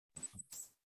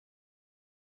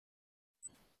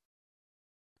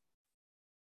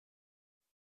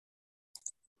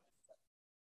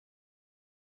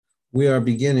We are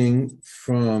beginning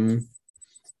from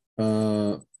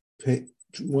page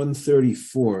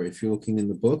 134, if you're looking in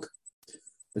the book.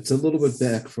 It's a little bit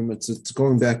back from it's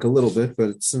going back a little bit,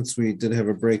 but since we did have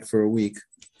a break for a week,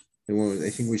 I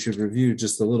think we should review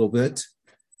just a little bit,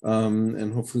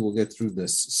 and hopefully we'll get through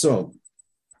this. So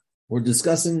we're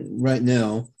discussing right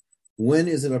now, when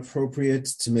is it appropriate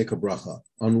to make a bracha?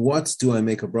 On what do I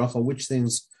make a bracha? Which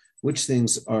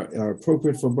things are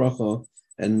appropriate for bracha?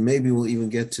 And maybe we'll even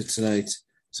get to tonight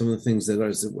some of the things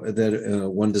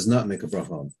that one does not make a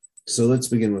bracha on. So let's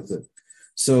begin with it.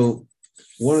 So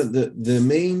one of the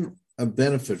main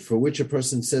benefit for which a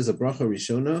person says a bracha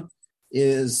rishona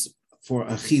is for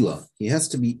achila. He has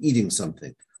to be eating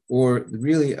something. Or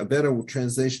really a better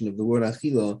translation of the word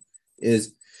achila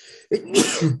is,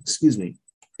 excuse me,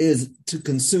 is to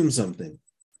consume something.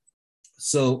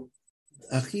 So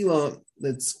achila,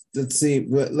 let's see,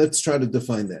 let's try to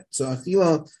define that. So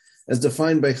achila, as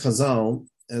defined by Chazal,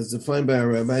 as defined by our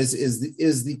rabbis,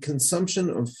 is the consumption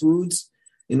of foods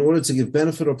in order to give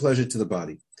benefit or pleasure to the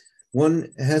body.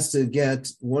 One has to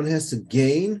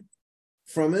gain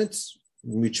from it,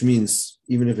 which means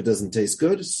even if it doesn't taste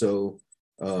good. So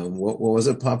what was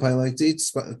it Popeye liked to eat?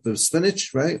 The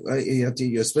spinach, right? You have to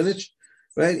eat your spinach,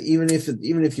 right? Even if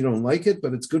you don't like it,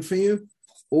 but it's good for you.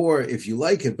 Or if you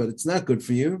like it, but it's not good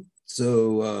for you.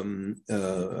 So,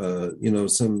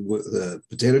 some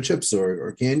potato chips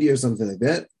or candy or something like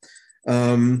that.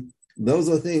 Those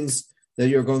are things that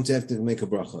you're going to have to make a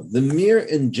bracha. The mere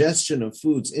ingestion of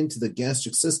foods into the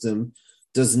gastric system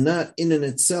does not in and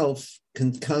itself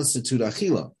constitute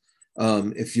achila.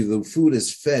 If the food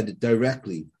is fed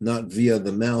directly, not via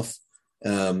the mouth,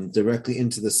 directly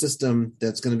into the system,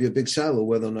 that's going to be a big shiloh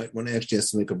whether or not one actually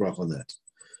has to make a bracha on that.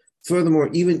 Furthermore,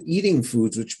 even eating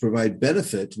foods which provide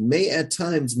benefit may at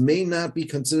times not be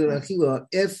considered achila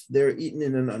if they're eaten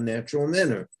in an unnatural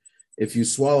manner. If you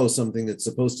swallow something that's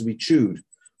supposed to be chewed,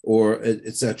 or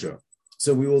etc.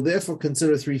 So we will therefore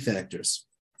consider three factors.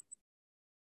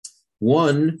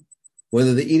 One,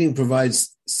 whether the eating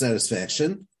provides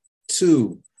satisfaction.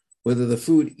 Two, whether the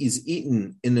food is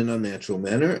eaten in an unnatural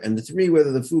manner. And three,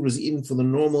 whether the food was eaten for the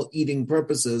normal eating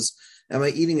purposes. Am I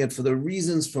eating it for the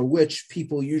reasons for which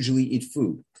people usually eat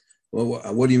food? Well,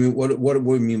 what do you mean? What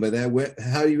do you mean by that?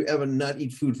 How do you ever not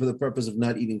eat food for the purpose of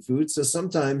not eating food? So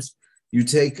sometimes you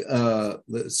take,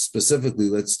 specifically,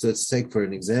 let's take for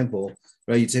an example,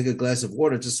 right? You take a glass of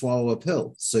water to swallow a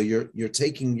pill. So you're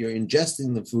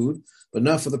ingesting the food, but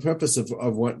not for the purpose of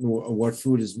what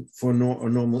food is for a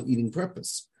normal eating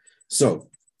purpose. So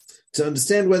to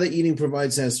understand whether eating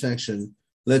provides satisfaction,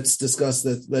 let's discuss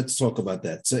that. Let's talk about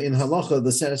that. So in halacha,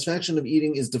 the satisfaction of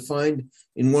eating is defined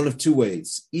in one of two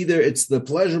ways. Either it's the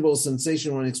pleasurable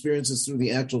sensation one experiences through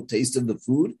the actual taste of the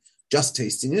food, just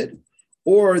tasting it,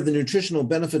 or the nutritional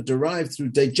benefit derived through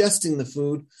digesting the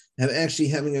food,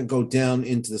 having it go down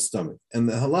into the stomach. And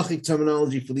the halachic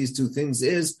terminology for these two things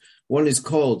is, one is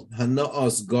called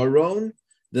hana'as garon,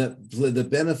 the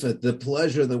benefit, the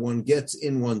pleasure that one gets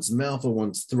in one's mouth or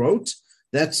one's throat.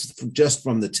 That's just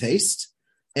from the taste.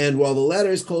 And while the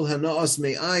latter is called hana'as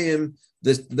me'ayim,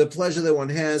 the pleasure that one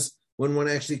has when one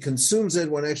actually consumes it,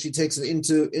 one actually takes it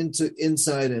into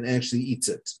inside and actually eats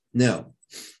it. Now,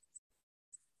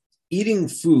 eating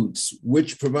foods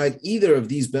which provide either of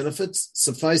these benefits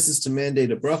suffices to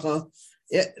mandate a bracha.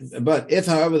 But if,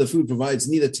 however, the food provides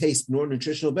neither taste nor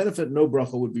nutritional benefit, no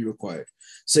bracha would be required.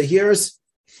 So here's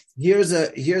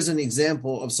an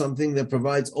example of something that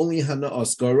provides only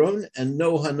hana'as garon and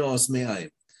no hana'as me'ayim.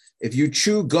 If you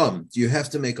chew gum, you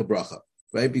have to make a bracha,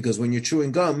 right? Because when you're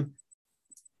chewing gum,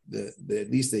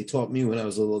 at least they taught me when I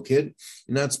was a little kid,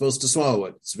 you're not supposed to swallow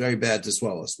it. It's very bad to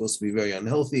swallow. It's supposed to be very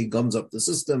unhealthy, gums up the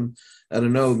system. I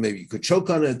don't know, maybe you could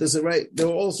choke on it. This is right. There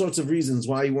were all sorts of reasons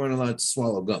why you weren't allowed to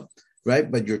swallow gum,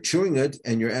 right? But you're chewing it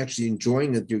and you're actually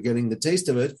enjoying it. You're getting the taste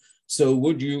of it. So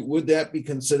would that be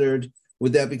considered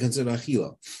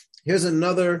achila? Here's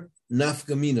another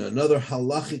nafkamina, another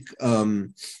halachic,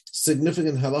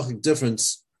 significant halachic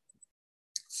difference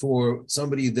for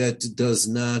somebody that does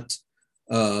not,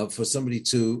 for somebody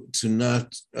to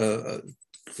not,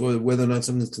 for whether or not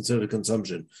something is considered a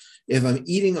consumption. If I'm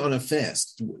eating on a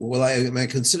fast, am I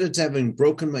considered to having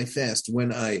broken my fast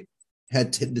when I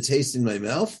had the taste in my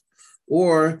mouth,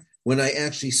 or when I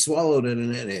actually swallowed it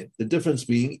and ate it? The difference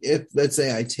being, if, let's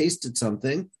say I tasted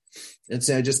something, let's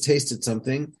say I just tasted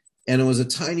something, and it was a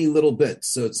tiny little bit,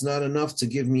 so it's not enough to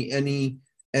give me any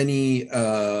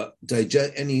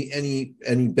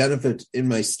benefit in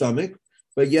my stomach,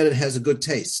 but yet it has a good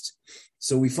taste.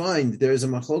 So we find there is a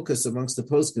machlokas amongst the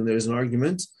poskim. There is an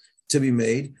argument to be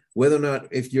made whether or not,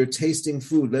 if you're tasting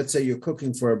food, let's say you're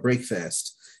cooking for a break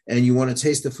fast, and you want to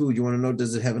taste the food. You want to know,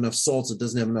 does it have enough salt? It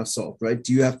doesn't have enough salt, right?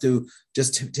 Do you have to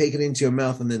just take it into your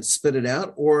mouth and then spit it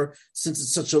out? Or since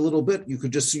it's such a little bit, you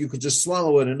could just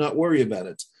swallow it and not worry about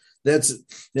it. That's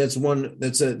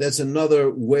another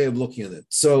way of looking at it.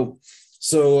 So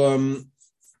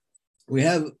we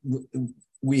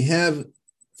have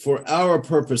for our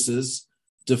purposes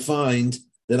defined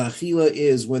that achila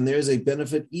is when there's a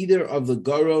benefit either of the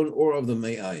garon or of the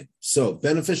me'ayim. So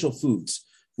beneficial foods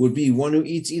would be one who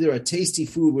eats either a tasty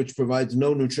food which provides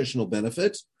no nutritional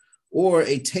benefit, or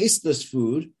a tasteless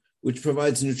food which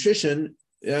provides nutrition.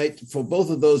 Right? For both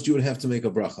of those, you would have to make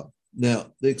a bracha. Now,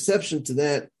 the exception to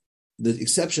that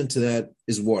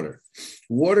is water.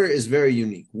 Water is very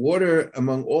unique. Water,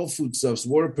 among all foodstuffs,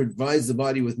 water provides the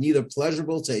body with neither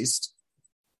pleasurable taste.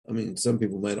 I mean, some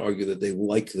people might argue that they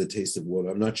like the taste of water.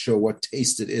 I'm not sure what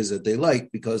taste it is that they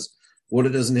like, because water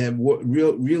doesn't have,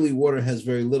 really water has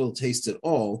very little taste at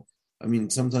all. I mean,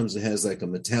 sometimes it has like a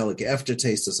metallic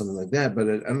aftertaste or something like that, but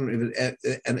I don't know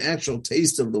if an actual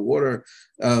taste of the water,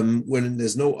 when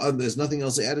there's nothing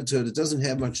else added to it, it doesn't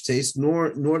have much taste,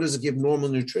 nor does it give normal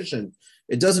nutrition.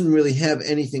 It doesn't really have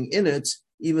anything in it,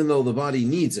 even though the body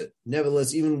needs it.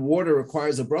 Nevertheless, even water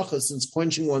requires a bracha, since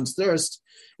quenching one's thirst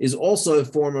is also a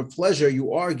form of pleasure.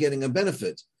 You are getting a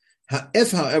benefit.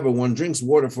 If, however, one drinks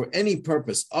water for any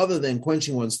purpose other than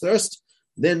quenching one's thirst,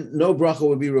 then no bracha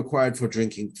would be required for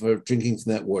drinking from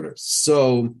that water.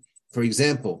 So, for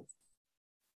example,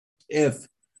 if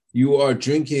you are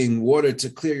drinking water to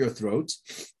clear your throat,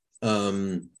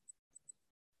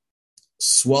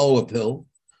 swallow a pill,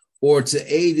 or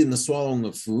to aid in the swallowing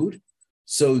of food,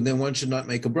 so then one should not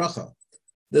make a bracha.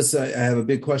 This, I have a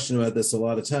big question about this a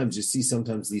lot of times. You see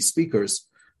sometimes these speakers,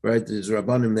 right? There's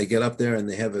Rabbanim, they get up there and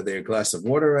they have their glass of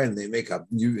water, right? And they make up,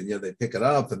 they pick it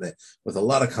up, and they, with a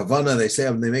lot of kavana, they say,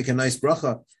 they make a nice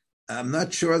bracha. I'm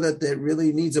not sure that it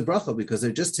really needs a bracha, because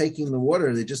they're just taking the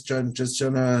water. They're just trying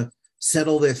to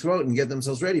settle their throat and get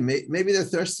themselves ready. Maybe they're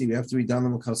thirsty. We have to read down the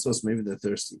Makasos. Maybe they're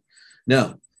thirsty.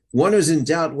 Now, one who's in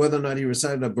doubt whether or not he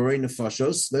recited a Borei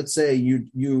Nefashos. Let's say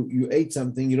you ate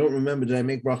something, you don't remember, did I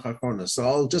make bracha achrona? So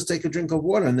I'll just take a drink of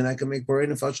water and then I can make Borei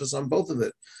Nefashos on both of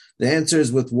it. The answer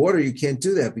is, with water, you can't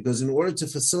do that, because in order to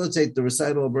facilitate the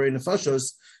recital of Borei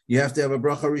Nefashos, you have to have a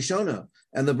bracha rishona.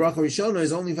 And the bracha rishona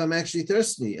is only if I'm actually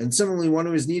thirsty. And similarly, one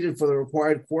who is needed for the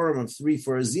required quorum of 3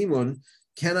 for a zimun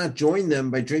cannot join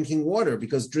them by drinking water,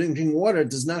 because drinking water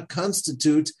does not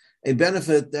constitute a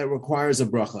benefit that requires a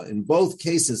bracha. In both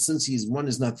cases, since one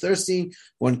is not thirsty,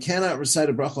 one cannot recite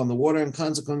a bracha on the water, and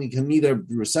consequently can neither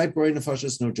recite Borei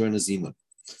Nefashos nor join a zimun.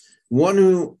 One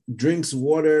who drinks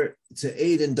water to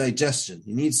aid in digestion,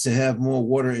 he needs to have more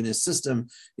water in his system.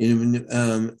 So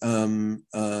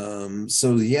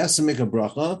he has to make a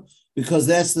bracha, because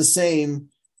that's the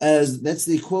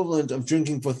equivalent of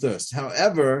drinking for thirst.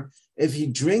 However, if he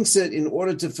drinks it in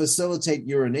order to facilitate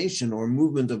urination or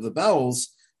movement of the bowels,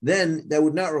 then that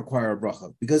would not require a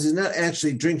bracha, because he's not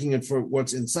actually drinking it for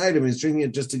what's inside him. He's drinking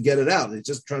it just to get it out. He's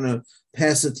just trying to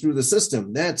pass it through the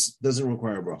system. That doesn't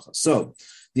require a bracha. So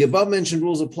the above mentioned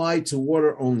rules apply to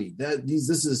water only.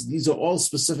 These are all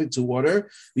specific to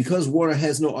water, because water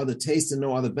has no other taste and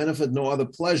no other benefit, no other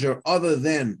pleasure other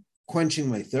than quenching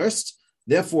my thirst.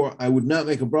 Therefore, I would not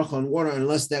make a bracha on water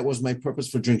unless that was my purpose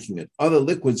for drinking it. Other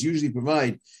liquids usually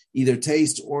provide either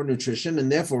taste or nutrition,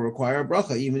 and therefore require a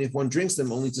bracha, even if one drinks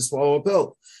them only to swallow a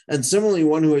pill. And similarly,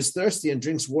 one who is thirsty and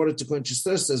drinks water to quench his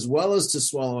thirst as well as to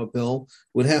swallow a pill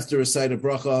would have to recite a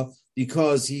bracha,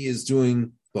 because he is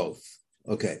doing both.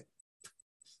 Okay.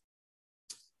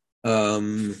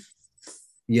 So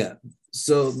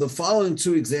the following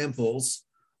two examples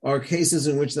are cases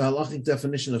in which the halachic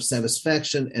definition of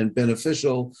satisfaction and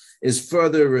beneficial is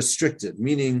further restricted,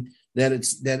 meaning that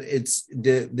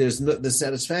the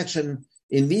satisfaction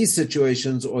in these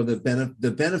situations, or the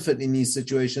benefit in these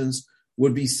situations,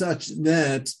 would be such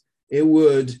that it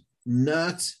would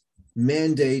not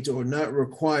mandate or not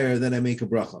require that I make a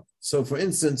bracha. So, for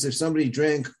instance, if somebody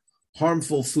drank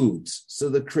harmful foods, so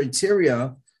the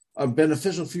criteria of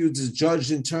beneficial foods is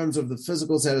judged in terms of the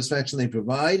physical satisfaction they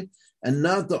provide, and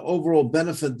not the overall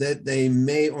benefit that they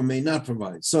may or may not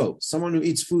provide. So someone who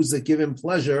eats foods that give him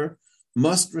pleasure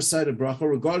must recite a bracha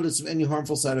regardless of any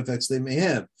harmful side effects they may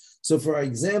have. So for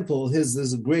example,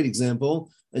 there's a great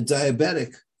example: a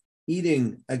diabetic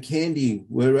eating a candy,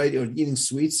 or eating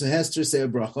sweets, so has to say a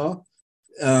bracha.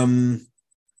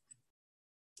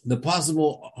 The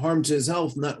possible harm to his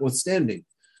health notwithstanding.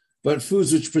 But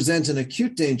foods which present an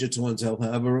acute danger to one's health,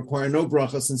 however, require no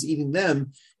bracha, since eating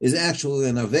them is actually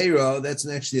an aveira. That's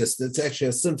actually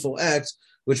a sinful act,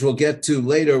 which we'll get to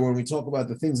later when we talk about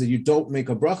the things that you don't make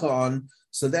a bracha on.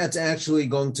 So that's actually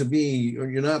going to be, or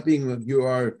you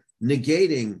are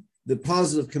negating the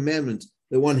positive commandment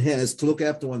that one has to look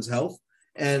after one's health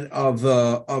and of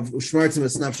shmartim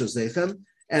es nafshos zeichem,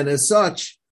 and as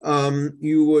such,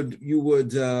 you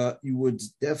would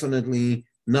definitely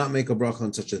not make a bracha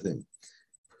on such a thing.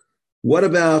 What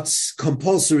about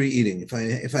compulsory eating?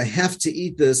 If I have to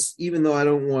eat this, even though I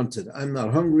don't want it, I'm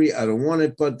not hungry, I don't want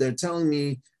it, but they're telling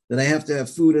me that I have to have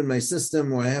food in my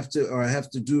system, or I have to.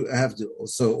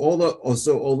 So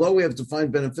although we have to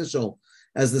find beneficial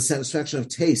as the satisfaction of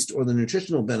taste or the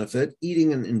nutritional benefit,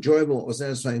 eating an enjoyable or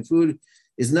satisfying food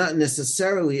is not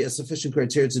necessarily a sufficient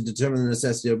criteria to determine the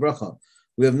necessity of bracha.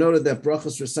 We have noted that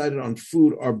brachas recited on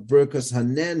food are berkas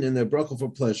hanen, and they're bracha for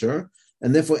pleasure,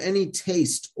 and therefore any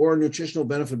taste or nutritional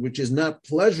benefit which is not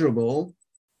pleasurable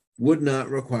would not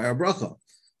require bracha.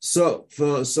 So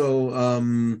for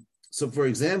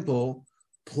example,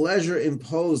 pleasure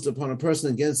imposed upon a person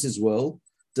against his will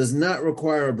does not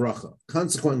require a bracha.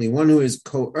 Consequently, one who is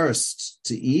coerced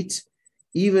to eat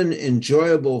even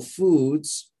enjoyable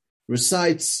foods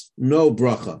recites no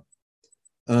bracha.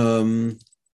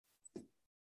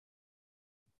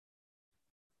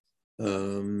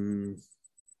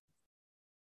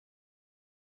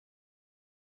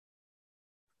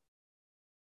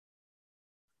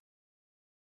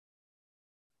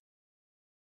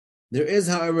 There is,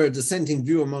 however, a dissenting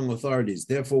view among authorities.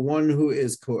 Therefore, one who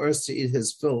is coerced to eat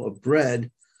his fill of bread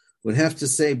would have to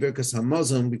say Birkas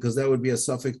Hamazon, because that would be a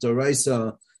suffix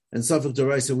d'oraisa, and suffix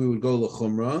d'oraisa we would go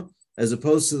l'chumra, as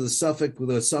opposed to the suffix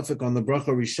on the bracha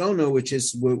rishona, which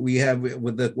is what we have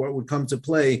with that. What would come to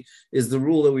play is the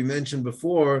rule that we mentioned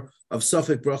before of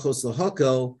suffix brachos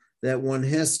l'hakel, that one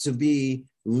has to be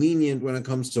lenient when it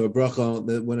comes to a bracha.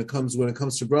 That when it comes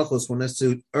to brachos, one has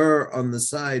to err on the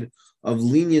side of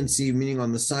leniency, meaning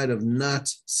on the side of not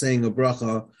saying a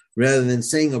bracha rather than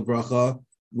saying a bracha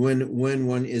when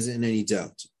one is in any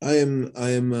doubt. I am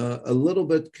a little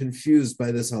bit confused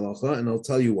by this halacha, and I'll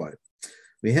tell you why.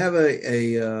 We have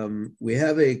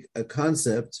a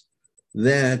concept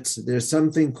that there's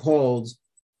something called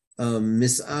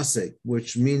misasek,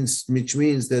 which means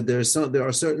that there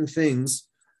are certain things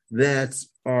that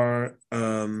are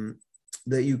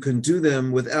that you can do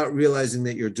them without realizing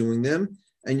that you're doing them,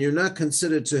 and you're not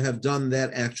considered to have done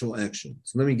that actual action.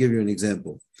 So let me give you an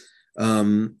example.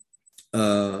 A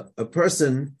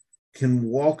person can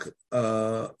walk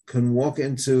into.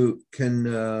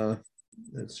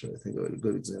 Let's try to think of a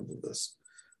good example of this.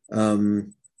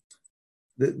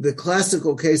 The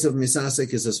classical case of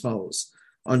misasek is as follows: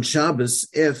 on Shabbos,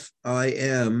 it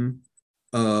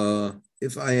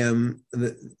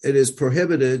is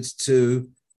prohibited to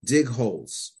dig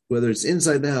holes. Whether it's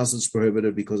inside the house, it's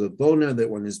prohibited because of bona that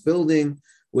one is building.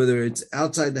 Whether it's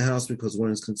outside the house because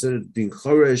one is considered being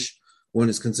choresh, one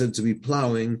is considered to be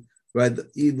plowing. Right?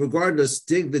 Regardless,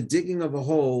 the digging of a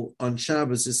hole on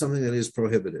Shabbos is something that is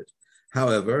prohibited.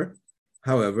 However,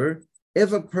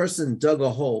 if a person dug a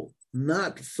hole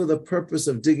not for the purpose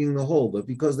of digging the hole, but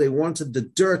because they wanted the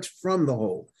dirt from the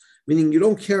hole, meaning you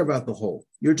don't care about the hole,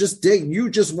 you just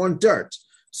want dirt,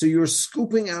 so you're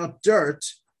scooping out dirt.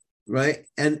 Right,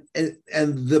 and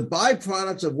the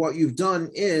byproduct of what you've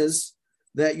done is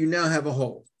that you now have a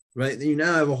hole. Right, you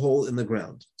now have a hole in the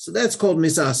ground. So that's called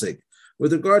misasek.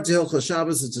 With regard to Hilchos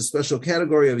Shabbos, it's a special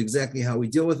category of exactly how we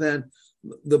deal with that.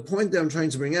 The point that I'm trying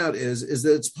to bring out is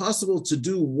that it's possible to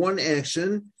do one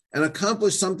action and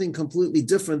accomplish something completely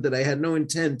different that I had no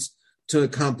intent to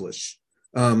accomplish.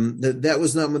 That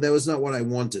was not what I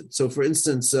wanted. So, for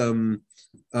instance, if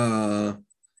a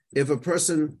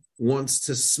person wants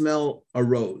to smell a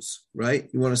rose, right?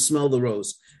 You want to smell the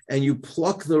rose, and you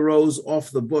pluck the rose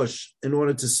off the bush in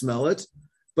order to smell it.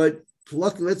 But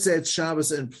let's say it's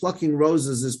Shabbos and plucking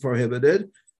roses is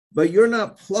prohibited, but you're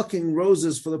not plucking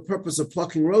roses for the purpose of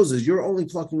plucking roses. You're only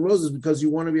plucking roses because you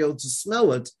want to be able to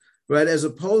smell it, right? As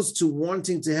opposed to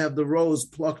wanting to have the rose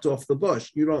plucked off the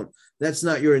bush. That's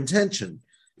not your intention.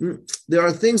 There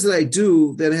are things that I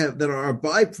do that are a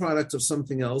byproduct of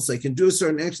something else. I can do a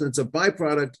certain action that's a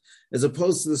byproduct as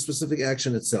opposed to the specific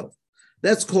action itself.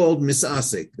 That's called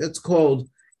misasek. That's called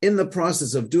in the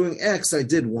process of doing X, I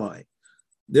did Y.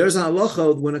 There's a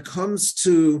halacha when it comes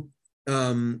to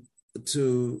achila,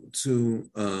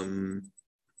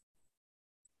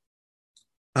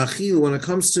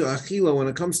 when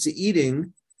it comes to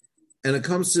eating, and it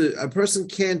comes to a person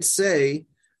can't say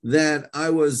that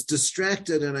I was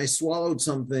distracted and I swallowed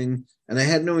something and I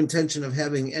had no intention of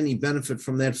having any benefit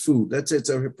from that food. Let's say it's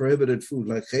a prohibited food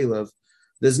like chelav.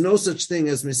 There's no such thing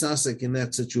as misasek in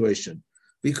that situation,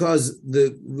 because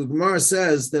the Gemara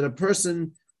says that a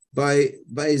person by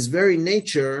his very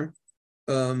nature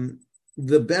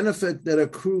the benefit that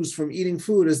accrues from eating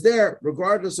food is there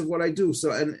regardless of what I do.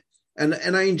 So and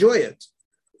I enjoy it.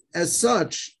 As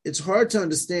such, it's hard to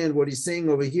understand what he's saying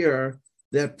over here,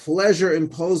 that pleasure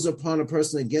imposed upon a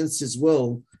person against his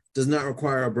will does not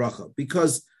require a bracha,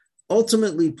 because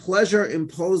ultimately pleasure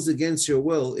imposed against your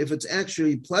will, if it's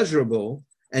actually pleasurable,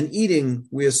 and eating,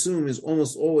 we assume, is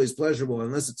almost always pleasurable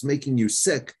unless it's making you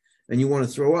sick and you want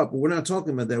to throw up. But we're not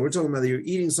talking about that. We're talking about that you're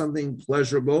eating something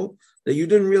pleasurable that you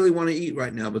didn't really want to eat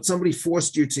right now, but somebody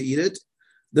forced you to eat it.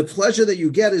 The pleasure that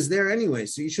you get is there anyway,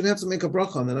 so you should have to make a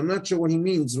bracha on that. I'm not sure what he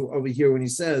means over here when he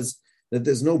says that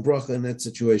there's no bracha in that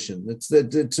situation.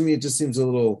 To me, it just seems a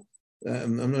little,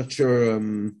 I'm not sure,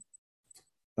 I'm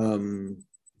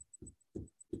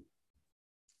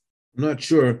not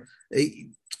sure.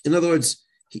 In other words,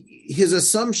 his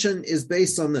assumption is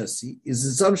based on this. His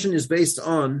assumption is based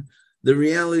on the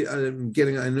reality.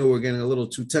 I know we're getting a little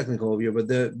too technical here,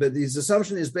 but his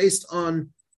assumption is based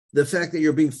on the fact that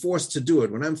you're being forced to do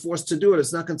it. When I'm forced to do it,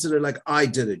 it's not considered like I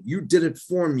did it. You did it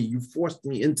for me. You forced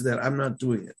me into that. I'm not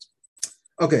doing it.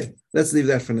 Okay, let's leave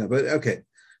that for now. But okay,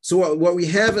 so what we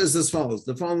have is as follows.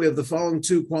 We have the following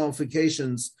two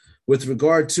qualifications with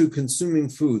regard to consuming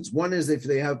foods. One is if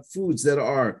they have foods that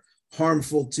are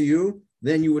harmful to you,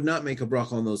 then you would not make a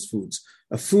bracha on those foods.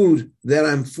 A food that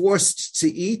I'm forced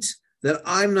to eat, that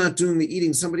I'm not doing the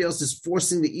eating, somebody else is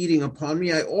forcing the eating upon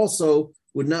me, I also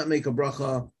would not make a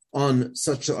bracha on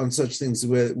such things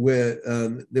where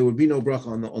there would be no bracha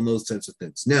on those types of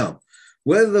things. Now,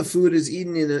 whether the food is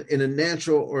eaten in a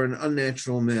natural or an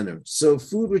unnatural manner. So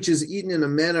food which is eaten in a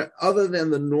manner other than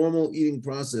the normal eating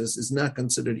process is not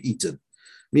considered eaten,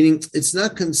 meaning it's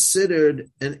not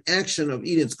considered an action of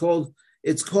eating.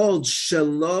 It's called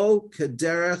shelo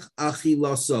kederech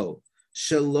achilaso.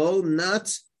 Shelo,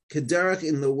 not kederech,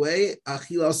 in the way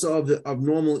achilaso of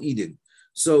normal eating.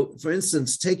 So, for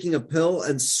instance, taking a pill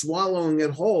and swallowing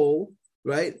it whole,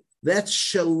 right? That's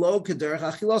shelo kederech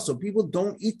achilaso. People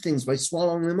don't eat things by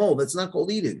swallowing them whole. That's not called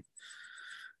eating.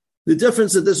 The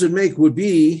difference that this would make would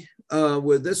be,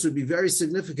 where this would be very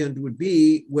significant, would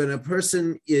be when a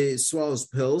person swallows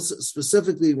pills,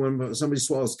 specifically when somebody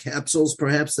swallows capsules,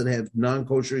 perhaps that have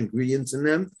non-kosher ingredients in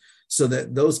them, so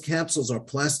that those capsules are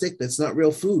plastic. That's not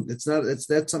real food. That's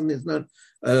something that's not.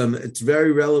 It's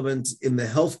very relevant in the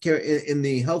healthcare, in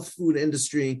the health food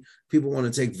industry. People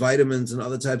want to take vitamins and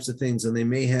other types of things, and they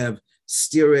may have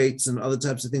stearates and other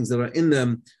types of things that are in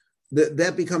them.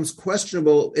 That becomes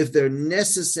questionable if they're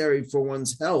necessary for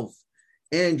one's health,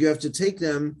 and you have to take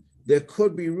them. There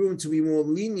could be room to be more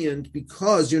lenient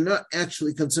because you're not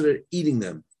actually considered eating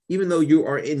them, even though you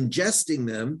are ingesting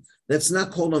them. That's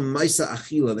not called a maisa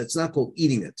achila. That's not called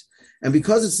eating it. And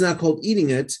because it's not called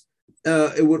eating it,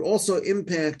 it would also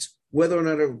impact whether or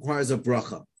not it requires a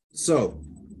bracha. So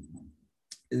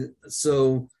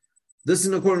this is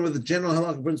in accordance with the general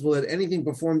halakhic principle that anything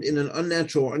performed in an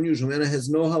unnatural or unusual manner has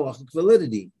no halakhic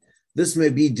validity. This may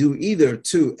be due either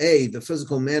to the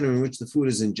physical manner in which the food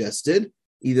is ingested,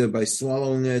 either by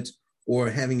swallowing it or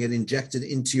having it injected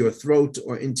into your throat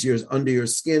or under your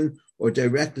skin or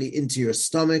directly into your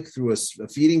stomach through a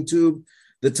feeding tube.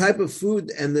 The type of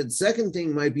food, and the second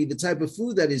thing might be the type of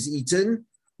food that is eaten,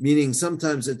 meaning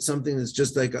sometimes it's something that's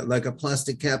just like a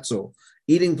plastic capsule.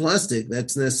 Eating plastic,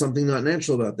 there's something not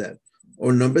natural about that.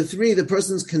 Or number three, the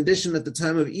person's condition at the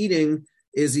time of eating.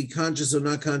 Is he conscious or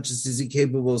not conscious? Is he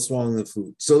capable of swallowing the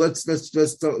food? So let's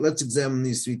examine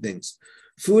these three things.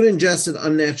 Food ingested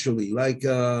unnaturally, like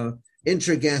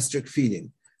intragastric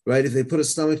feeding, right? If they put a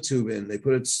stomach tube in, they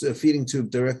put a feeding tube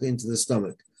directly into the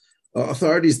stomach.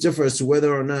 Authorities differ as to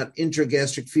whether or not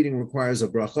intragastric feeding requires a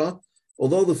bracha.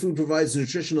 Although the food provides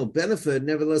nutritional benefit,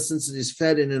 nevertheless, since it is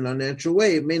fed in an unnatural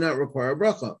way, it may not require a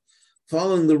bracha.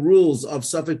 Following the rules of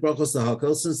Safek Brachos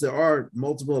Lahakel, since there are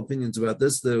multiple opinions about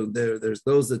this, there's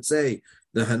those that say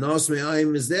the Hanas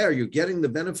Me'ayim is there, you're getting the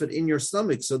benefit in your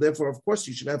stomach, so therefore, of course,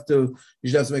 you should have to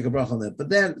make a bracha on that. But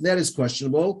that is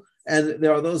questionable, and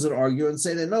there are those that argue and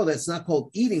say that no, that's not called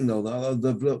eating though.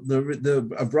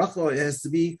 The bracha has to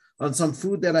be on some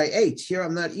food that I ate. Here,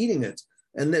 I'm not eating it,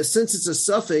 and since it's a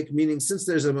Safek, meaning since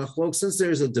there's a machlok, since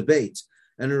there's a debate,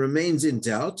 and it remains in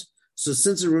doubt. So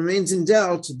since it remains in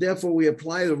doubt, therefore we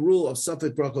apply the rule of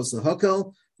Safek Brachos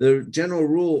Lahakel, the general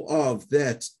rule of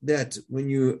that when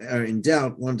you are in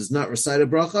doubt, one does not recite a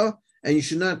bracha, and you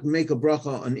should not make a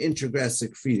bracha on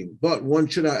intragastric feeding. But one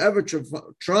should, however,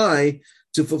 try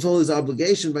to fulfill his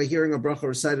obligation by hearing a bracha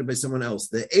recited by someone else.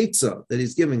 The eitzah that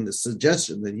he's giving, the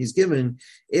suggestion that he's given,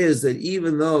 is that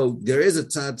even though there is a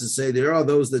tzad to say, there are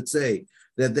those that say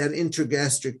that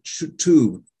intragastric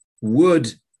tube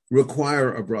would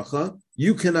require a bracha.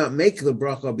 You cannot make the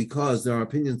bracha because there are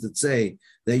opinions that say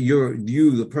that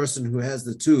the person who has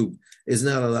the tube, is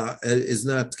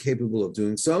not capable of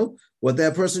doing so. What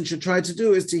that person should try to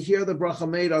do is to hear the bracha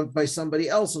made by somebody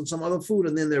else on some other food,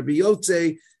 and then there be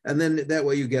yotze, and then that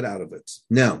way you get out of it.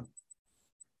 Now,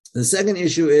 the second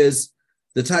issue is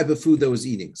the type of food that was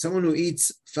eating. Someone who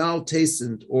eats foul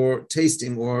tasting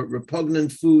or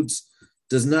repugnant foods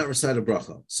does not recite a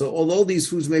bracha. So although these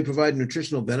foods may provide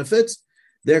nutritional benefits,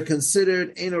 they're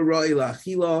considered eino ra'i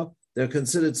la'achila. They're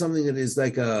considered something that is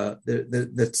like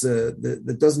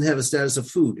that doesn't have a status of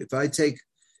food. If I take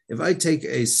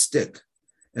a stick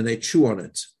and I chew on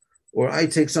it, or I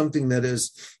take something that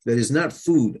is not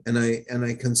food and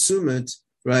I consume it,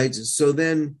 right? So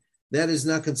then that is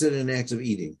not considered an act of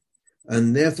eating.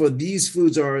 And therefore, these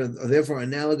foods are therefore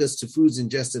analogous to foods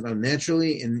ingested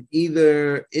unnaturally. In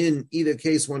either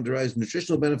case, one derives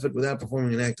nutritional benefit without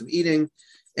performing an act of eating,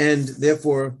 and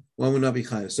therefore one would not be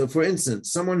chayav. So, for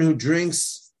instance, someone who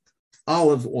drinks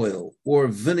olive oil or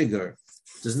vinegar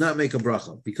does not make a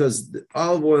bracha, because the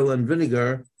olive oil and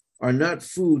vinegar are not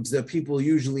foods that people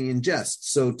usually ingest.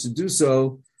 So to do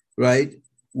so, right,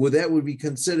 that would be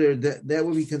considered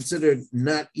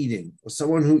not eating. Or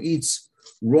someone who eats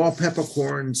raw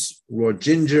peppercorns, raw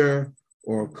ginger,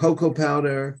 or cocoa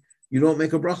powder, you don't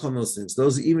make a bracha on those things.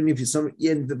 Those, even if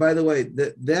and by the way,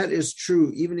 that is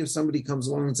true. Even if somebody comes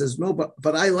along and says, no,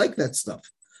 but I like that stuff.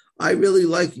 I really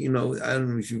like, I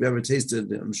don't know if you've ever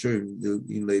tasted, I'm sure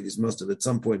you ladies must have at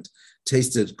some point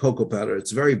tasted cocoa powder. It's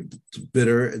very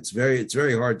bitter. It's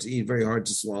very hard to eat, very hard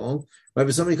to swallow. Right?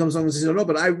 But somebody comes along and says, no,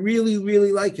 but I really,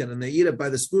 really like it. And they eat it by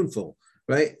the spoonful,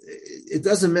 right? It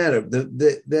doesn't matter.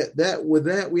 With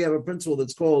that, we have a principle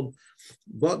that's called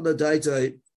Batla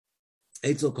Daita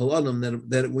Eitzel Kolanim,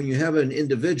 that when you have an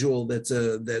individual that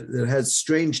has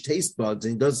strange taste buds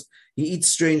and he eats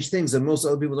strange things that most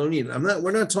other people don't eat.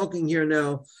 We're not talking here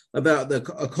now about a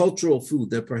cultural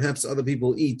food that perhaps other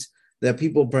people eat, that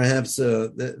people perhaps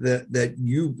where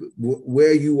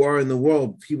you are in the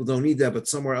world, people don't eat that, but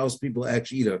somewhere else people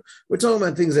actually eat it. We're talking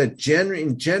about things that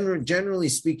generally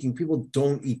speaking, people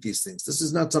don't eat these things. This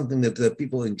is not something that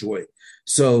people enjoy.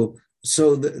 So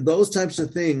those types of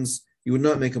things, you would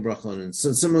not make a bracha on it.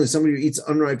 So similarly, somebody who eats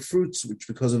unripe fruits, which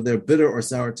because of their bitter or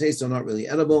sour taste are not really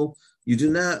edible, you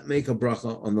do not make a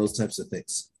bracha on those types of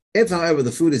things. If, however,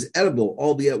 the food is edible,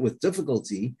 albeit with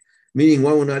difficulty, meaning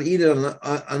one would not eat it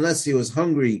unless he was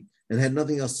hungry and had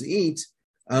nothing else to eat,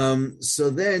 so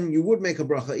then you would make a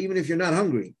bracha even if you're not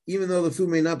hungry. Even though the food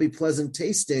may not be pleasant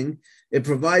tasting, it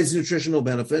provides nutritional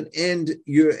benefit, and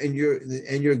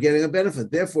you're getting a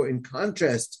benefit. Therefore, in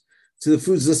contrast to the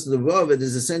foods listed above, it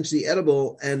is essentially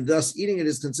edible, and thus eating it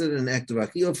is considered an act of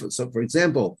achila. So, for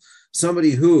example,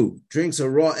 somebody who drinks a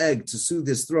raw egg to soothe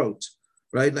his throat,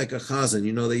 right, like a chazan.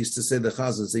 They used to say the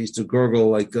chazans, they used to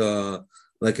gurgle like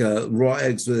raw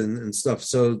eggs and stuff,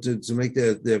 so to make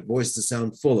their voice to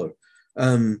sound fuller.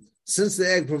 Since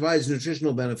the egg provides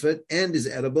nutritional benefit and is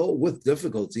edible with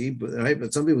difficulty,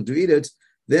 but some people do eat it,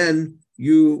 then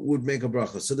you would make a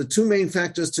bracha. So the two main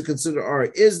factors to consider are: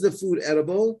 is the food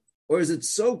edible, or is it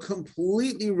so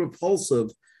completely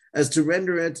repulsive as to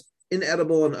render it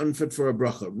inedible and unfit for a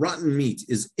bracha? Rotten meat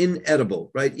is inedible,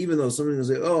 right? Even though somebody will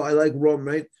say, oh, I like raw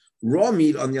meat. Raw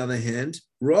meat, on the other hand,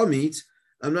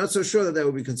 I'm not so sure that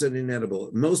would be considered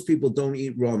inedible. Most people don't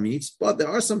eat raw meat, but there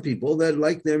are some people that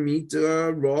like their meat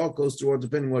raw, close to raw,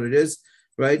 depending what it is,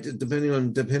 right? Depending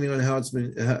on how it's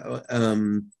been.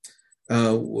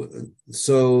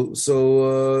 So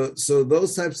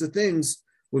those types of things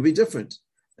would be different.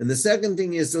 And the second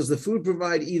thing is, does the food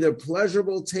provide either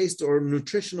pleasurable taste or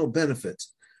nutritional benefit?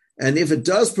 And if it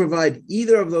does provide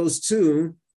either of those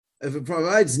two, if it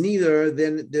provides neither,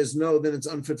 then it's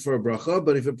unfit for a bracha.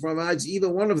 But if it provides either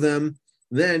one of them,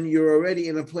 then you're already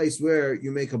in a place where you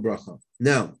make a bracha.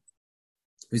 Now,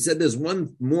 we said there's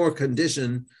one more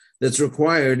condition that's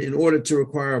required in order to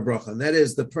require a bracha, and that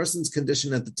is the person's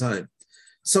condition at the time.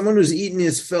 Someone who's eaten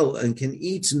his fill and can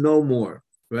eat no more.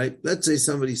 Right? Let's say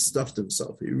somebody stuffed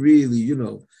himself. He really, he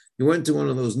went to one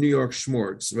of those New York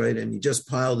schmorgs, right? And he just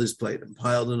piled his plate and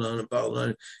piled it on and piled it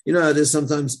on. You know how it is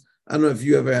sometimes. I don't know if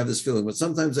you ever have this feeling, but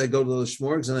sometimes I go to those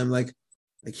schmorgs and I'm like,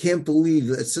 I can't believe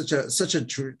it's such a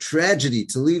tragedy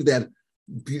to leave that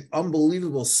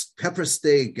unbelievable pepper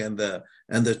steak and the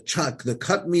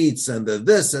cut meats and the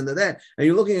this and the that, and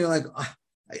you're looking, you're like, I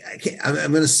can't.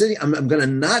 I'm going to sit. I'm going to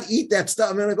not eat that stuff.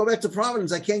 I'm going to go back to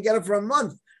Providence. I can't get it for a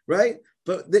month, right?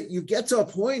 But that you get to a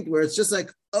point where it's just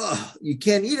like, you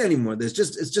can't eat anymore. It's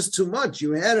just too much.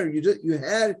 You go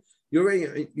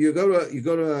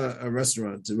to a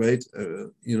restaurant, right?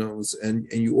 And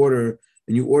you order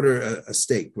and you order a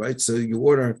steak, right? So you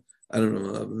order, I don't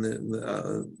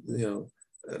know,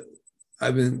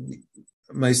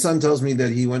 my son tells me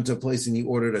that he went to a place and he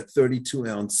ordered a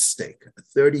 32-ounce steak, a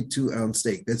 32-ounce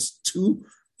steak. That's 2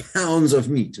 pounds of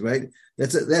meat, right?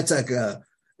 That's like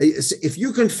if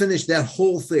you can finish that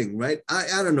whole thing, right?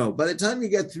 I don't know. By the time you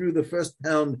get through the first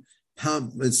pound,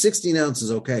 16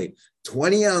 ounces, okay,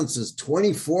 20 ounces,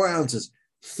 24 ounces,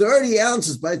 30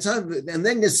 ounces by the time, and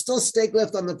then there's still steak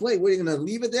left on the plate. What, are you going to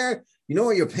leave it there? You know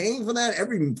what you're paying for that?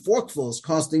 Every forkful is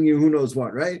costing you who knows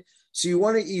what, right? So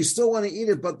you still want to eat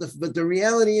it, but the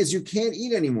reality is you can't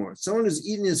eat anymore. Someone who's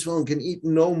eating his phone can eat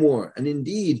no more, and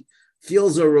indeed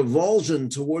feels a revulsion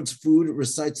towards food,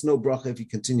 recites no bracha if he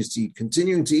continues to eat.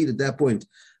 Continuing to eat at that point,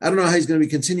 I don't know how he's going to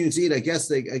be continuing to eat. I guess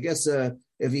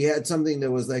if he had something that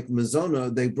was like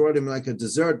mezona, they brought him like a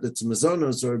dessert that's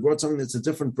mezona, so he brought something that's a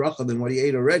different bracha than what he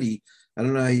ate already. I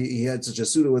don't know how he had such a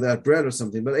suda without bread or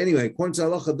something. But anyway, according to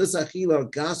halacha, this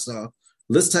achila gasa,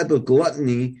 this type of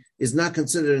gluttony is not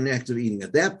considered an act of eating.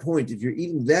 At that point, if you're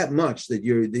eating that much that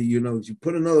if you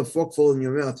put another forkful in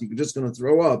your mouth, you're just going to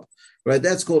throw up, right?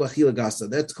 That's called achila gasa.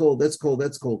 That's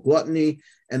called gluttony,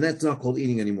 and that's not called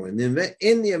eating anymore. In the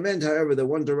event, however, that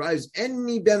one derives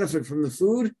any benefit from the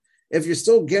food, if you're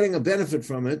still getting a benefit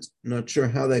from it, not sure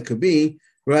how that could be,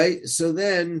 right? So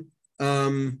then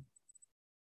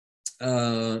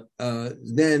a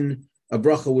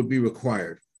bracha would be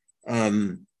required.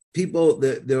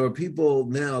 There are people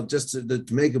now, just to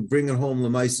bring it home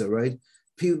lemaisa, right?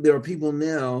 There are people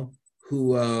now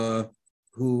who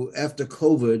after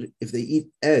COVID, if they eat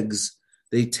eggs,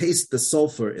 they taste the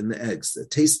sulfur in the eggs.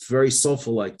 It tastes very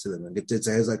sulfur-like to them. It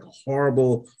has like a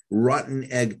horrible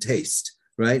rotten egg taste,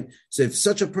 right? So if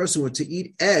such a person were to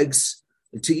eat eggs,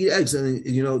 and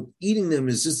eating them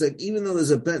is just like, even though there's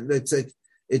that's like,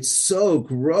 it's so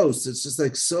gross. It's just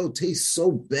like tastes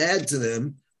so bad to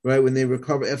them, right? When they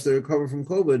after they recover from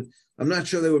COVID, I'm not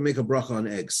sure they would make a bracha on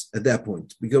eggs at that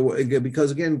point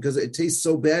because it tastes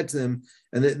so bad to them,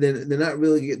 and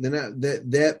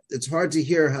it's hard to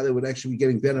hear how they would actually be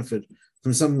getting benefit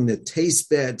from something that tastes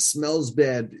bad, smells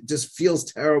bad, just feels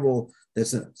terrible.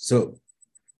 That's not so.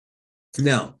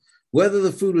 Now, whether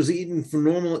the food was eaten for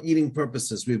normal eating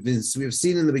purposes, we have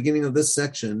seen in the beginning of this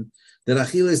section that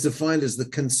achila is defined as the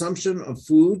consumption of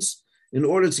foods in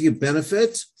order to give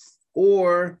benefit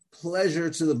or pleasure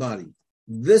to the body.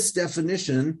 This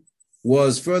definition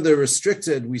was further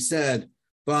restricted, we said,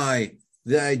 by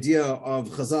the idea of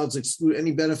Chazal to exclude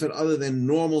any benefit other than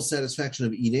normal satisfaction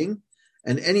of eating,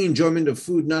 and any enjoyment of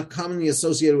food not commonly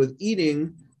associated with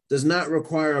eating does not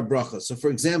require a bracha. So, for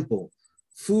example,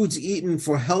 foods eaten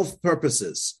for health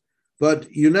purposes, but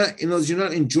you're not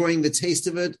enjoying the taste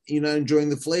of it, you're not enjoying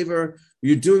the flavor,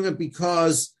 you're doing it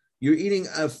because you're eating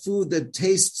a food that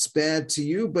tastes bad to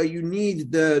you, but you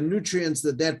need the nutrients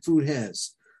that food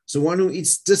has. So one who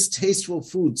eats distasteful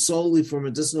food solely for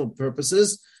medicinal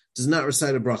purposes does not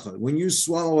recite a bracha. When you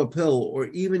swallow a pill, or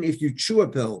even if you chew a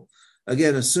pill,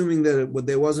 again, assuming that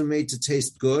it wasn't made to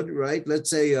taste good, right?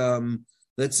 Let's say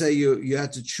you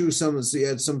had to chew so you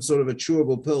had some sort of a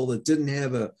chewable pill that didn't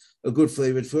have a good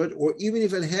flavor to it, or even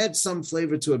if it had some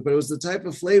flavor to it, but it was the type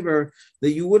of flavor that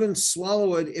you wouldn't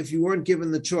swallow it if you weren't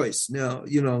given the choice. Now,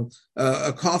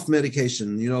 a cough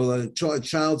medication, a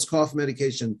child's cough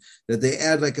medication that they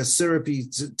add like a syrupy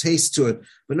taste to it,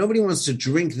 but nobody wants to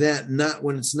drink that, not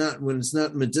when it's not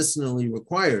medicinally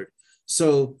required.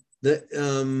 So that's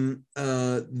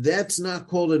not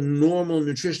called a normal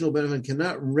nutritional benefit,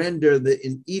 cannot render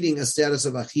in eating a status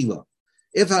of achila.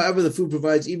 If, however, the food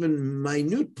provides even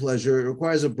minute pleasure, it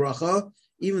requires a bracha,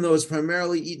 even though it's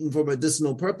primarily eaten for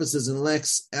medicinal purposes and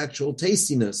lacks actual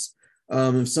tastiness.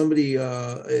 If somebody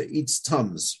eats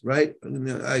Tums, right?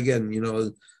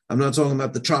 Again, I'm not talking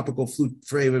about the tropical fruit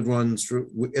flavored ones,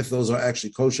 if those are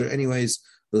actually kosher. Anyways,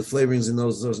 the flavorings in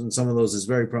those and some of those is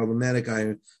very problematic.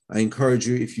 I encourage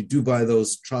you, if you do buy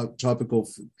those tropical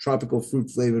fruit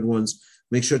flavored ones,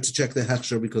 make sure to check the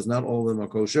hechsher because not all of them are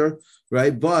kosher,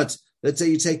 right? But let's say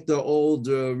you take the old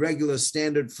regular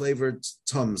standard flavored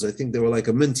Tums. I think they were like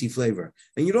a minty flavor,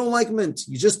 and you don't like mint.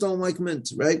 You just don't like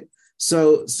mint, right?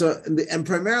 So and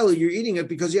primarily you're eating it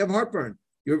because you have heartburn.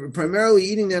 You're primarily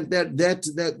eating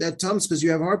that Tums because you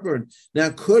have heartburn. Now,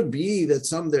 it could be that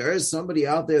there is somebody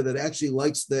out there that actually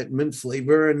likes that mint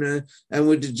flavor and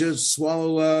would just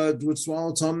swallow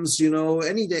Tums,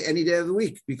 any day of the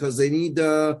week because they need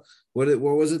what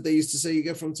was it they used to say you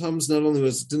get from Tums? Not only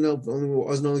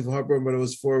wasn't only for heartburn, but it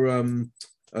was for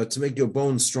to make your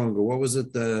bones stronger. What was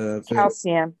it?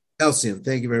 Calcium. Calcium.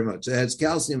 Thank you very much. It has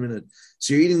calcium in it.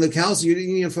 So you're eating the calcium. You're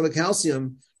eating it for the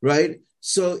calcium, right?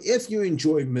 So if you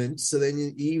enjoy mint, so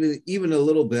then even a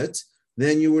little bit,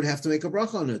 then you would have to make a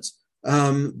bracha on it.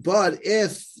 But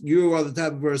if you are the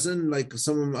type of person, like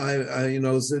some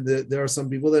of said that there are some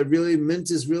people that really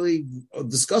mint is really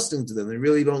disgusting to them. They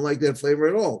really don't like that flavor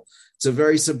at all. It's a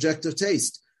very subjective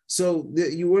taste. So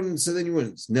you wouldn't. So then you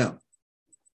wouldn't. Now,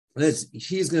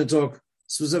 he's going to talk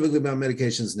specifically about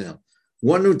medications now.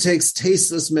 One who takes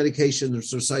tasteless medication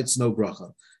recites no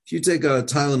bracha. If you take a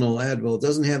Tylenol Advil, it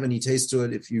doesn't have any taste to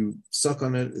it. If you suck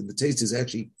on it, the taste is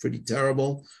actually pretty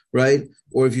terrible, right?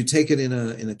 Or if you take it in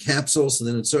a capsule, so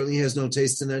then it certainly has no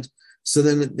taste in it. So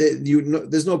then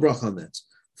there's no bracha on that.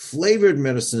 Flavored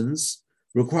medicines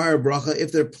require bracha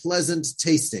if they're pleasant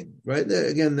tasting, right?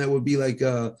 Again, that would be like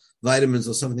vitamins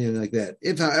or something like that.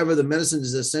 If, however, the medicine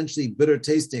is essentially bitter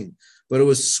tasting, but it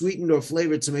was sweetened or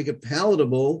flavored to make it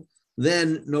palatable,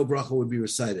 then no bracha would be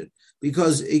recited.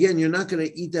 Because again, you're not going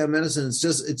to eat that medicine.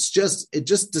 It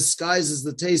just disguises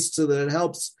the taste so that it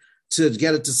helps to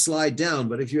get it to slide down.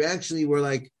 But if you actually were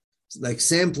like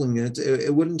sampling it,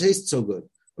 it wouldn't taste so good.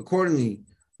 Accordingly,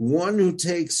 one who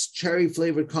takes cherry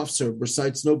flavored cough syrup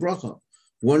recites no bracha.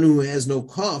 One who has no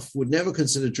cough would never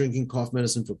consider drinking cough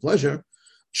medicine for pleasure.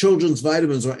 Children's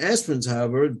vitamins or aspirins,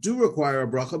 however, do require a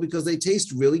bracha because they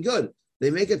taste really good. They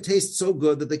make it taste so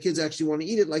good that the kids actually want to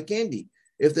eat it like candy.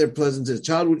 If they're pleasant, a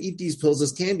child would eat these pills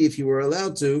as candy if you were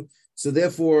allowed to. So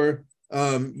therefore,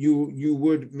 you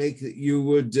would do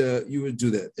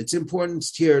that. It's important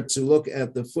here to look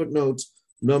at the footnote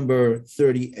number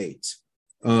 38,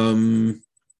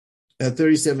 at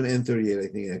 37 and 38, I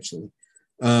think actually.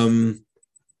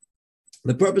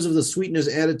 The purpose of the sweeteners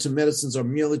added to medicines are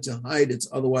merely to hide its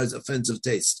otherwise offensive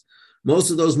taste.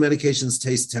 Most of those medications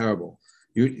taste terrible.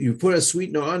 You put a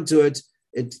sweetener onto it.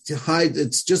 It hides.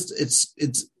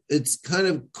 It's kind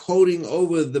of coating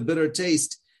over the bitter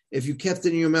taste. If you kept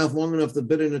it in your mouth long enough, the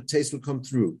bitter taste would come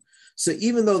through. So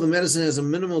even though the medicine has a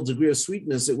minimal degree of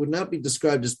sweetness, it would not be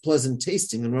described as pleasant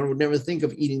tasting, and one would never think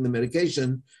of eating the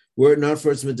medication were it not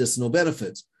for its medicinal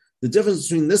benefits. The difference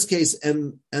between this case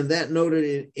and that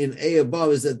noted in A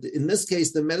above is that in this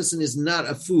case, the medicine is not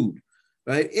a food,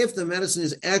 right? If the medicine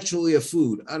is actually a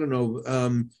food, I don't know,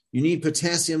 you need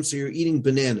potassium, so you're eating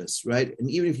bananas, right? And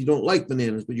even if you don't like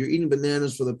bananas, but you're eating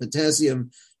bananas for the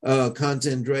potassium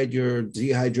content, right? You're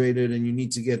dehydrated and you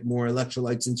need to get more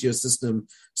electrolytes into your system.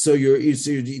 So you're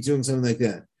doing something like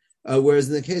that. Whereas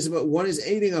in the case of one is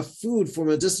eating a food for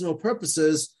medicinal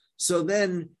purposes, so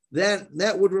then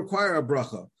that would require a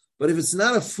bracha. But if it's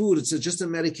not a food, it's just a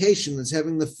medication that's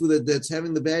having the food that's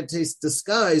having the bad taste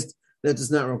disguised, that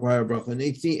does not require a bracha. And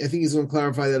I think he's going to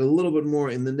clarify that a little bit more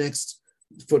in the next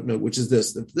footnote, which is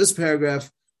this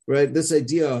paragraph, right? This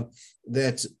idea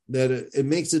that it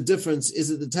makes a difference.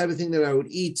 Is it the type of thing that I would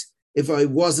eat if I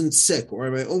wasn't sick, or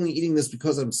am I only eating this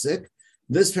because I'm sick?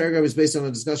 This paragraph is based on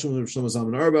a discussion with Rav Shlomo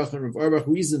Zalman Auerbach, and Rav Auerbach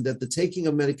reasoned that the taking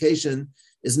of medication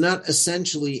is not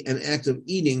essentially an act of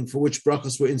eating for which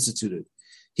brachas were instituted.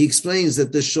 He explains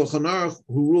that the Shulchan Aruch,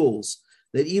 who rules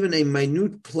that even a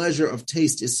minute pleasure of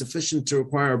taste is sufficient to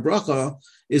require a bracha,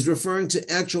 is referring to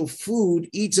actual food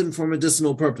eaten for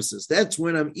medicinal purposes. That's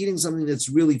when I'm eating something that's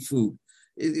really food.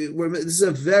 This is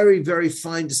a very, very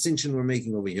fine distinction we're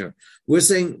making over here. We're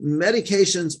saying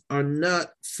medications are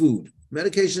not food.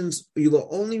 Medications, the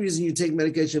only reason you take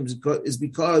medication is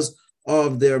because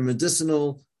of their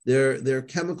medicinal, their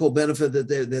chemical benefit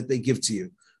that they give to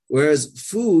you. Whereas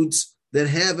foods that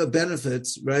have a benefit,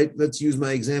 right? Let's use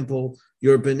my example.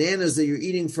 Your bananas that you're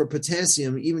eating for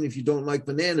potassium, even if you don't like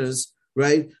bananas,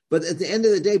 right? But at the end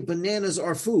of the day, bananas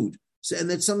are food. So, and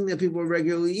that's something that people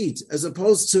regularly eat, as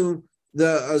opposed to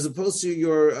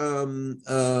your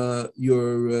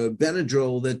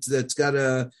Benadryl that's got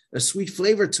a sweet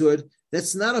flavor to it.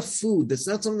 That's not a food. That's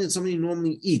not something that somebody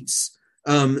normally eats.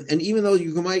 And even though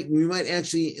it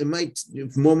might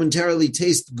momentarily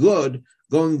taste good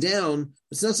going down,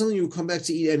 it's not something you come back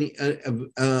to eat at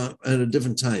a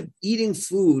different time. Eating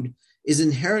food is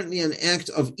inherently an act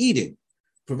of eating,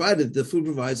 provided the food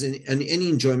provides any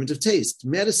enjoyment of taste.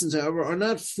 Medicines, however, are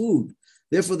not food.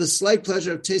 Therefore, the slight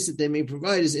pleasure of taste that they may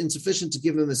provide is insufficient to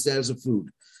give them the status of food.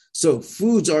 So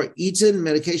foods are eaten,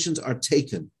 medications are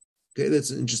taken. Okay, that's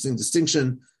an interesting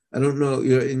distinction. I don't know. Are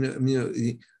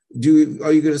you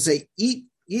going to say eat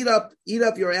up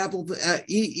your apple,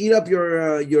 eat up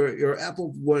your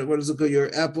apple? What is it called? Your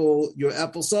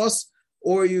applesauce,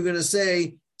 or are you going to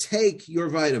say take your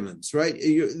vitamins? Right?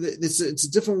 It's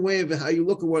a different way of how you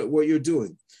look at what you're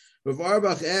doing. Rav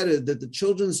Auerbach added that the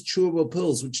children's chewable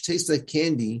pills, which taste like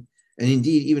candy, and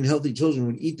indeed even healthy children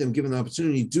would eat them given the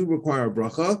opportunity, do require a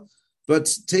bracha. But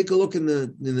take a look in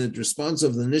the response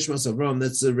of the Nishmas Avram.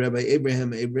 That's the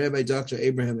Rabbi Dr.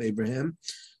 Abraham. He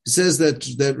says that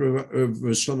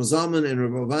Rosh Shlomo Zalman and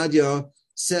Rav Ovadia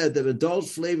said that adult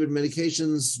flavored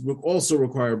medications also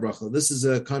require bracha. This is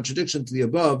a contradiction to the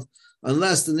above,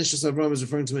 unless the Nishmas Avram is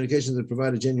referring to medications that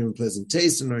provide a genuine pleasant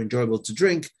taste and are enjoyable to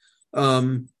drink.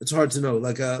 It's hard to know.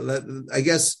 I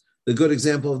guess the good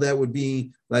example of that would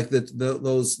be like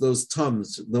those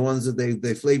Tums, the ones that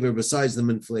they flavor besides the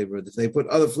mint flavor. If they put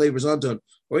other flavors onto it,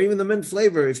 or even the mint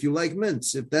flavor, if you like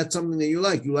mints, if that's something that you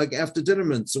like after dinner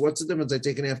mint. So what's the difference? I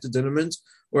take an after dinner mint,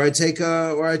 or I take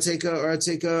a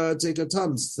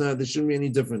Tums. There shouldn't be any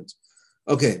difference.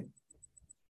 Okay.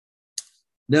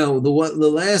 Now the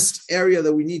last area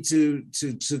that we need to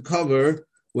cover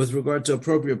with regard to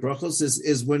appropriate brachos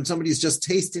is when somebody's just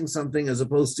tasting something as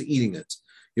opposed to eating it.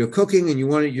 You're cooking and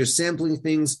you're sampling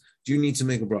things. Do you need to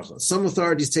make a bracha? Some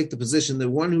authorities take the position that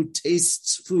one who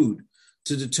tastes food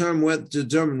to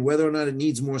determine whether or not it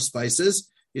needs more spices.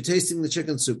 You're tasting the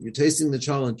chicken soup. You're tasting the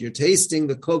cholent. You're tasting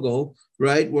the kugel,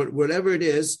 right? Whatever it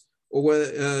is, or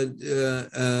whether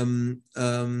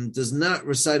does not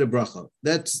recite a bracha.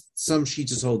 That's some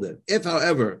shitas hold it. If,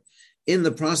 however, in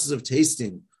the process of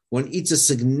tasting, one eats a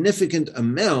significant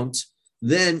amount,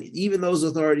 then even those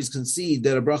authorities concede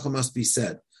that a bracha must be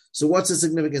said. So what's a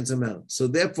significant amount? So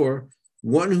therefore,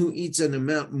 one who eats an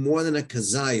amount more than a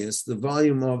kazayas, the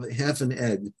volume of half an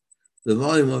egg,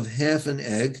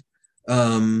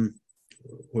 according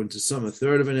to some, a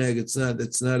third of an egg, it's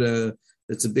a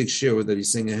big share that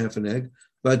he's saying a half an egg,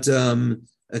 but a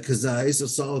kazayas, a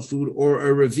solid food, or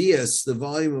a revius, the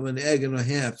volume of an egg and a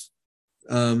half,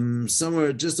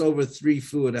 somewhere just over 3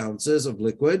 fluid ounces of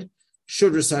liquid,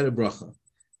 should recite a bracha.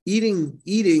 Eating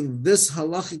this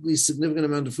halachically significant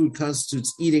amount of food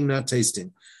constitutes eating, not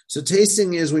tasting. So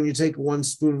tasting is when you take one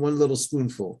little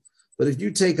spoonful. But if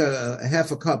you take a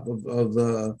half a cup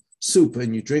of soup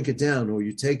and you drink it down, or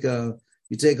you take like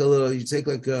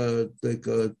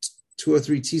 2 or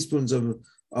 3 teaspoons of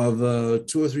 2 or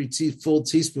 3 full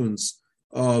teaspoons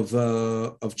of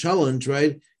cholent,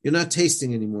 right? You're not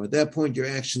tasting anymore. At that point, you're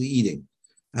actually eating.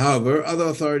 However, other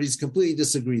authorities completely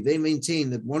disagree. They maintain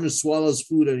that one who swallows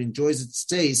food and enjoys its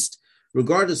taste,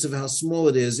 regardless of how small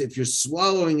it is, if you're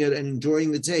swallowing it and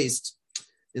enjoying the taste,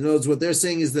 in other words, what they're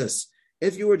saying is this: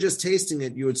 if you were just tasting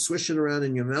it, you would swish it around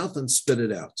in your mouth and spit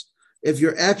it out. If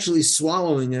you're actually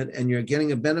swallowing it and you're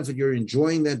getting a benefit, you're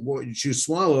enjoying that what you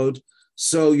swallowed,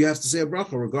 so you have to say a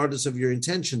bracha, regardless of your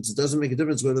intentions. It doesn't make a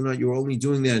difference whether or not you're only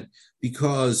doing that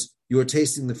because you're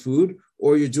tasting the food,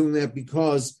 or you're doing that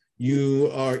because you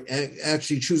are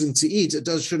actually choosing to eat.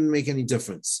 Shouldn't make any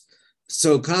difference.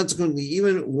 So consequently,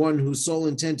 even one whose sole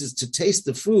intent is to taste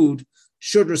the food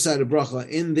should recite a bracha.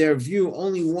 In their view,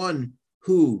 only one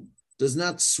who does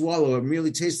not swallow or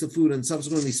merely taste the food and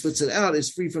subsequently spits it out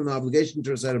is free from the obligation to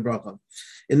recite a bracha.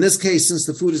 In this case, since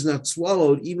the food is not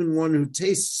swallowed, even one who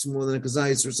tastes more than a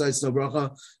kazayis recites no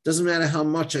bracha. Doesn't matter how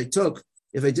much I took.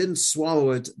 If I didn't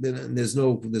swallow it, then there's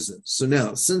no. So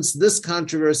now, since this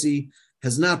controversy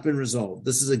has not been resolved,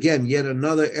 this is again yet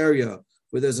another area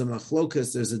where there's a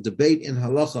machlokas, there's a debate in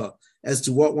halacha as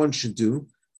to what one should do.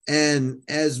 And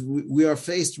as we are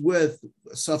faced with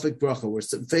suffix bracha, we're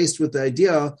faced with the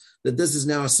idea that this is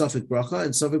now a suffix bracha,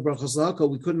 and suffix bracha salaka,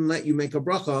 we couldn't let you make a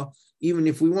bracha even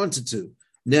if we wanted to.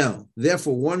 Now,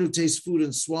 therefore, one who tastes food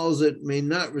and swallows it may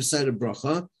not recite a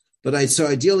bracha, so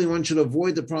ideally one should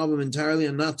avoid the problem entirely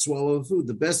and not swallow the food.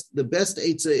 The best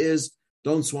eitzah is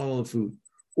don't swallow the food.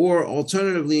 Or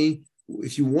alternatively,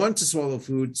 if you want to swallow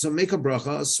food, so make a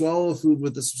bracha, swallow food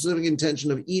with the specific intention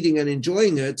of eating and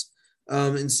enjoying it.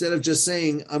 Instead of just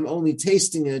saying, I'm only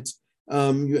tasting it,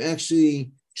 you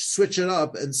actually switch it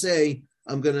up and say,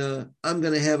 I'm gonna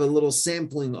have a little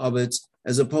sampling of it,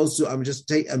 as opposed to I'm just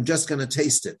gonna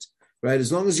taste it, right?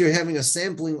 As long as you're having a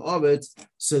sampling of it,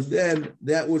 so then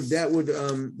that would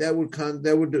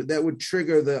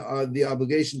trigger the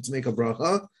obligation to make a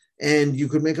bracha, and you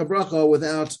could make a bracha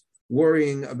without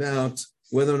worrying about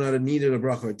whether or not it needed a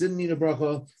bracha or it didn't need a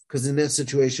bracha, because in that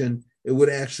situation, it would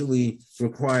actually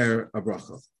require a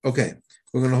bracha. Okay,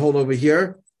 we're going to hold over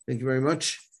here. Thank you very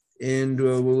much. And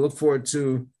we'll look forward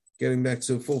to getting back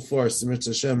to full force, Mitzvah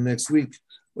Hashem, next week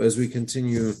as we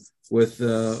continue with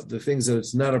the things that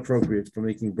it's not appropriate for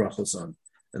making brachos on.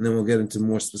 And then we'll get into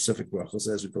more specific brachos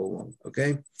as we go along.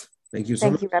 Okay? Thank you so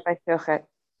much. Thank you, Rabbi Shochet.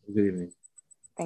 Good evening.